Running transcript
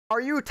Are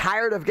you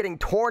tired of getting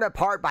torn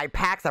apart by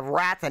packs of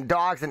rats and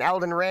dogs in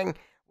Elden Ring?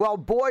 Well,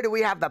 boy, do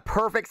we have the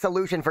perfect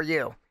solution for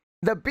you.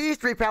 The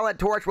Beast-Repellent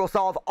torch will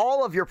solve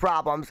all of your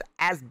problems,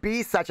 as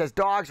beasts such as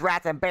dogs,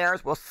 rats, and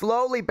bears will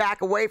slowly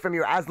back away from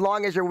you as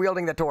long as you're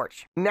wielding the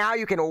torch. Now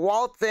you can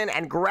waltz in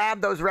and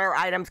grab those rare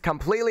items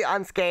completely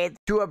unscathed.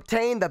 To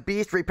obtain the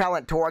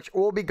Beast-Repellent torch,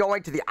 we'll be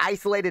going to the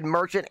isolated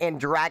merchant in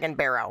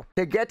Dragonbarrow.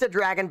 To get to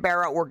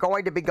Dragonbarrow, we're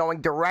going to be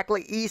going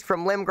directly east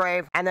from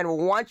Limgrave, and then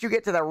once you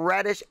get to the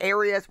reddish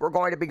areas, we're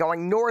going to be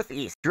going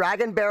northeast.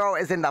 Dragonbarrow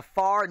is in the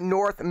far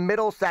north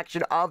middle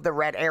section of the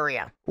red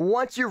area.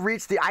 Once you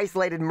reach the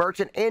isolated merchant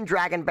in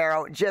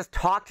Dragonbarrow, just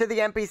talk to the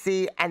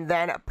NPC and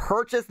then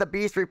purchase the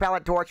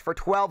Beast-Repellent torch for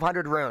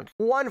 1,200 runes.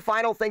 One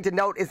final thing to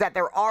note is that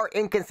there are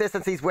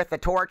inconsistencies with the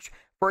torch.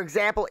 For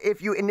example, if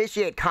you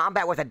initiate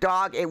combat with a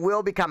dog, it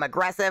will become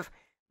aggressive.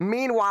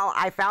 Meanwhile,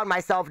 I found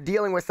myself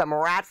dealing with some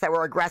rats that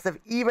were aggressive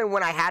even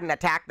when I hadn't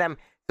attacked them,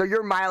 so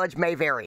your mileage may vary.